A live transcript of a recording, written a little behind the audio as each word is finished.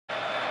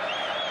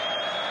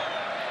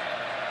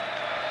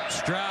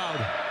Stroud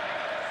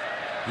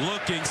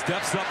looking,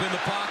 steps up in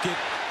the pocket,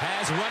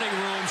 has running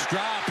room.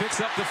 Stroud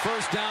picks up the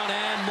first down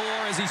and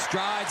more as he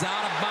strides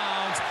out of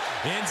bounds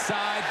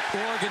inside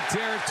Oregon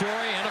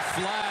territory, and a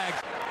flag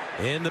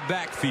in the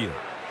backfield.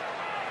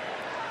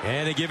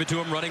 And they give it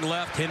to him running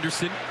left.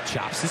 Henderson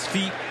chops his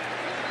feet.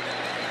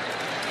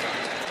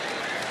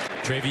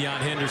 TreVeyon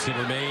Henderson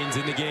remains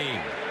in the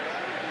game.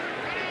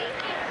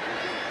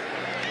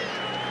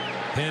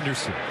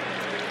 Henderson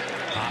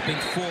hopping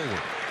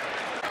forward.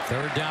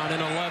 Third down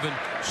and 11.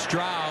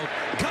 Stroud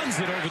guns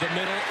it over the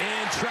middle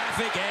in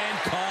traffic and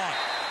caught.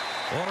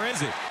 Or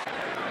is it?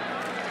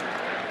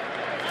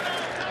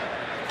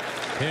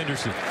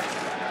 Henderson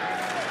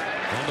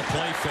on the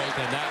play fake,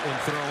 and that one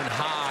thrown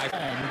high.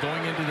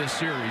 Going into this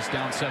series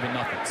down 7-0.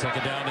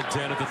 Second down and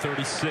 10 at the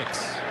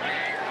 36.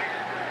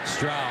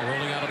 Stroud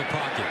rolling out of the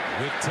pocket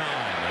with time,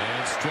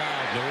 and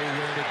Stroud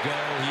nowhere to go.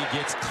 He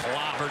gets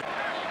clobbered.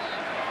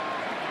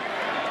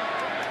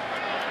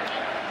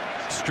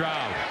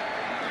 Stroud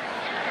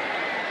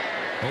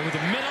over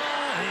the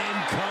middle,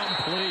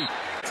 incomplete.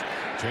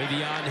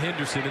 TreVeyon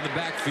Henderson in the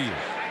backfield.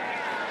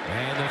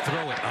 And they'll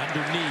throw it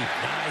underneath.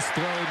 Nice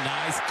throw,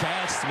 nice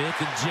catch. Smith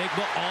and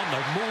Jigba on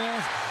the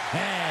move.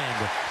 And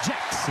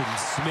Jackson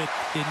Smith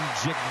in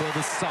Jigba,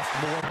 the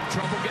sophomore.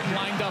 Trouble getting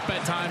lined up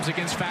at times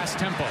against fast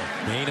tempo.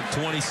 Gain of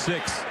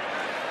 26.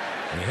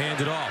 They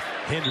hand it off.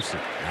 Henderson,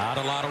 not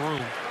a lot of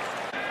room.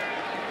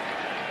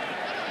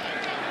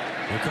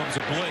 Here comes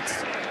a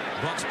blitz.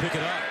 Bucks pick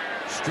it up.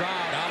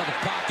 Stroud out of the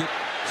pocket.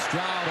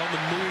 Stroud on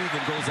the move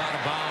and goes out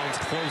of bounds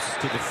close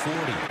to the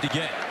 40 to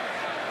get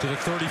to the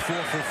 34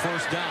 for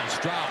first down.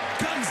 Stroud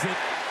guns it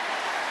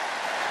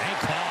and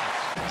caught.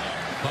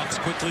 Bucks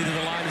quickly to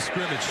the line of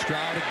scrimmage.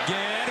 Stroud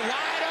again,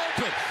 wide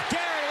open.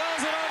 Gary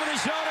rolls it over the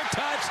shoulder.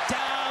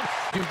 Touchdown.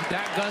 Do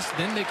that, Gus,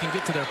 then they can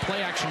get to their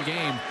play action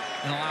game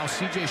and allow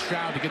C.J.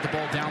 Stroud to get the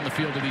ball down the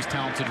field to these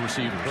talented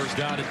receivers. First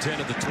down and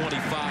 10 at the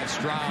 25.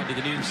 Stroud to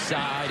the near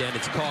side, and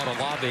it's caught.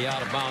 Olave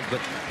out of bounds. But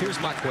here's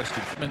my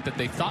question. Meant that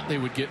they thought they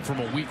would get from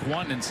a week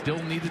one and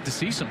still needed to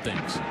see some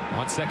things.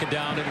 On second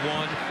down and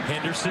 1,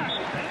 Henderson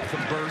with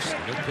a burst.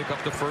 He'll pick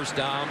up the first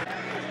down.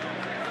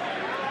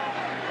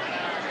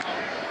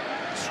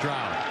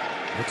 Stroud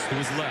looks to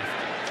his left.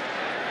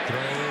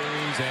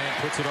 Throws and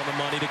puts it on the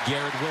money to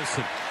Garrett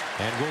Wilson.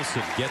 And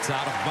Wilson gets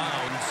out of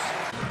bounds.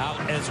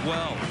 Out as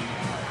well.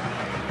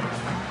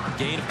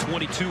 Gain of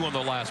 22 on the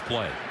last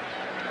play.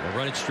 They're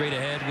running straight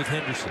ahead with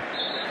Henderson.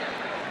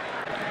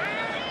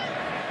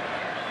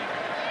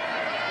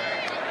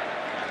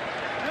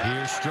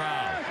 Here's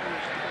Stroud.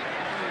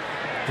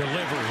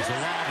 Delivers.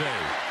 Olave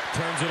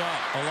turns it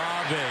up.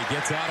 Olave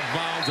gets out of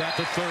bounds at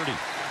the 30.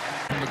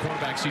 From the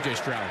quarterback, C.J.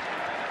 Stroud.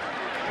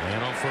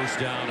 And on first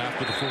down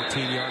after the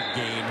 14-yard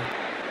gain.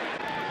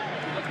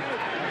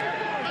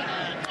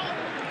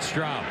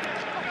 Stroud.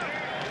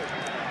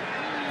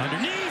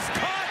 Underneath,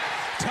 caught,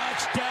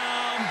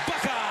 touchdown,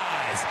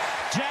 Buckeyes.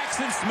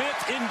 Jackson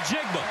Smith in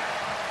Jigba.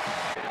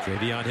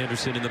 TreVeyon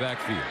Henderson in the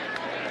backfield.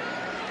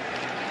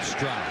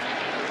 Stroud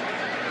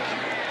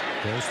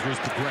goes through his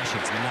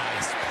progressions.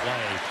 Nice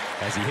play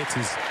as he hits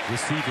his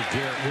receiver,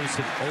 Garrett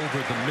Wilson,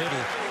 over the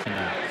middle.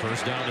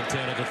 First down and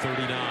 10 at the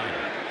 39.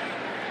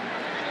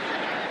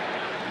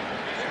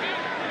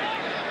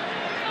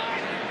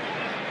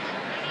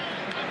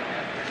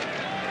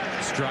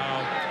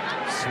 Stroud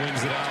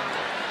swings it out.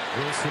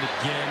 Wilson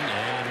again,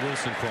 and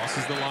Wilson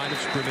crosses the line of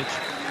scrimmage.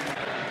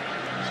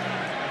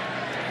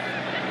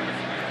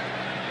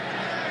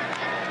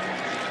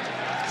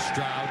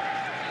 Stroud,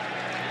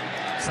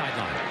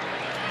 sideline.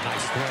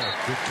 Nice throw,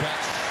 good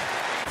catch.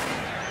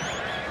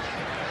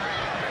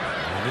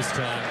 And this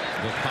time,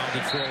 they'll pound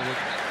it forward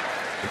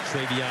with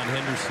TreVeyon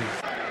Henderson.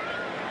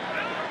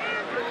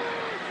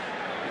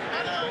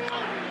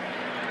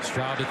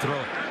 Stroud to throw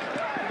it.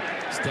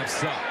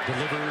 Steps up,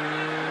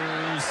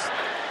 delivers.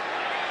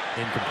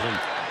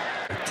 Incomplete.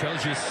 It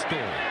tells you a story.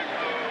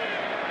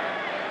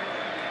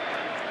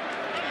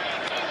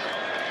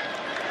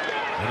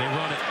 And they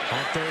run it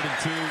on 3rd and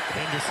 2.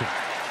 Henderson.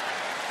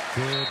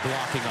 Good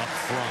blocking up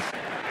front.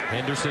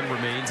 Henderson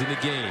remains in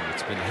the game.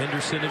 It's been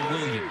Henderson and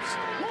Williams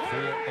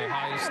for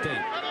Ohio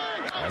State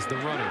as the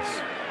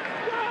runners.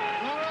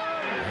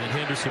 And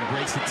Henderson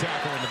breaks the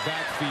tackle in the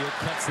backfield,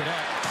 cuts it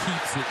up,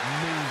 keeps it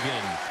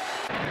moving.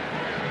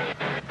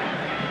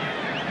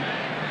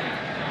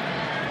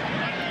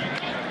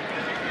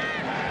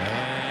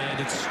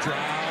 It's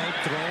Stroud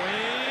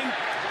throwing.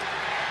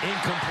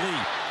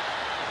 Incomplete.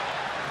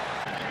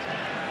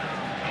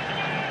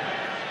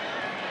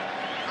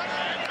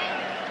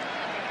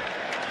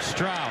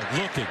 Stroud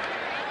looking.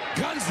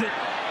 Guns it.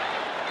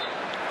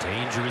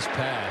 Dangerous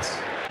pass.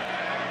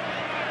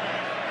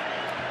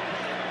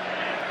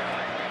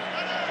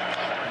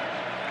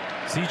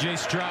 C.J.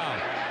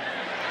 Stroud.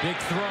 Big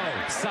throw.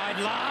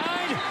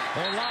 Sideline.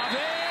 Olave.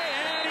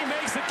 And he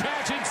makes the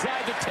catch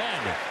inside the 10.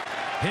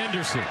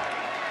 Henderson.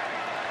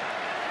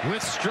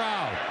 With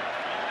Stroud.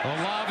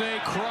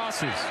 Olave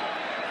crosses.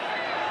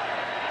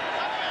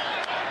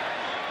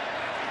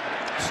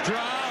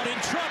 Stroud in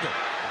trouble.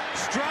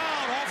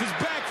 Stroud off his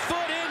back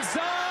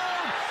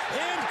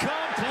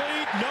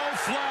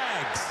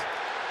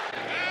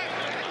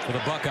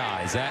the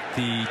Buckeyes at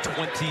the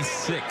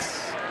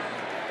 26.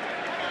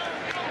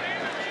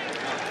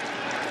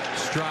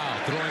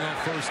 Stroud throwing on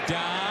first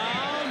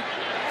down.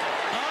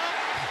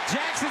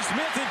 Jackson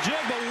Smith and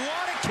Jigba,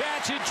 what a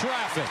catch in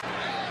traffic.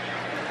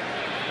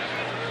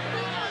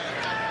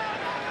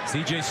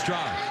 C.J.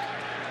 Stroud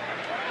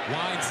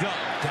winds up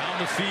down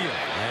the field,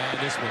 and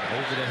this one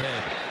over the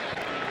head.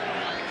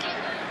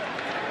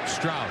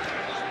 Stroud,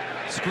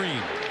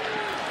 screen.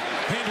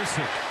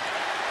 Henderson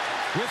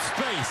with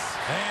space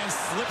and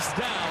slips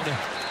down.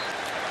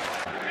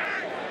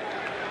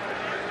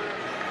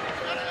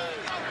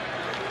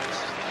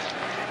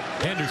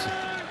 Henderson.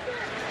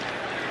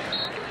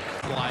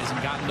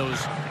 And gotten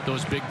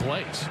those big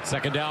plays.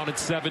 Second down and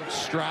 7.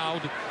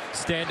 Stroud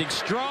standing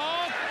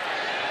strong.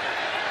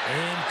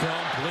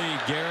 Incomplete.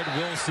 Garrett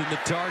Wilson the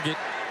target.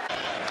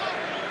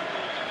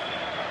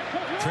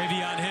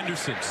 TreVeyon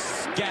Henderson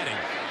scatting.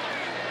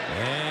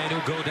 And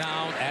he'll go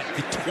down at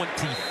the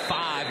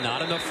 25.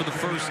 Not enough for the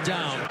first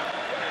down.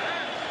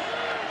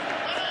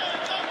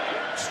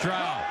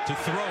 Stroud to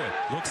throw it.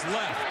 Looks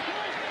left.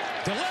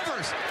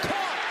 Delivers.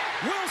 Caught.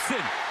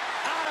 Wilson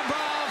out of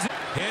bounds.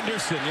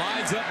 Henderson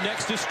lines up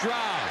next to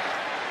Stroud.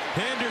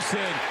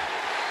 Henderson.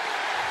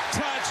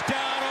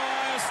 Touchdown,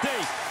 Ohio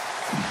State.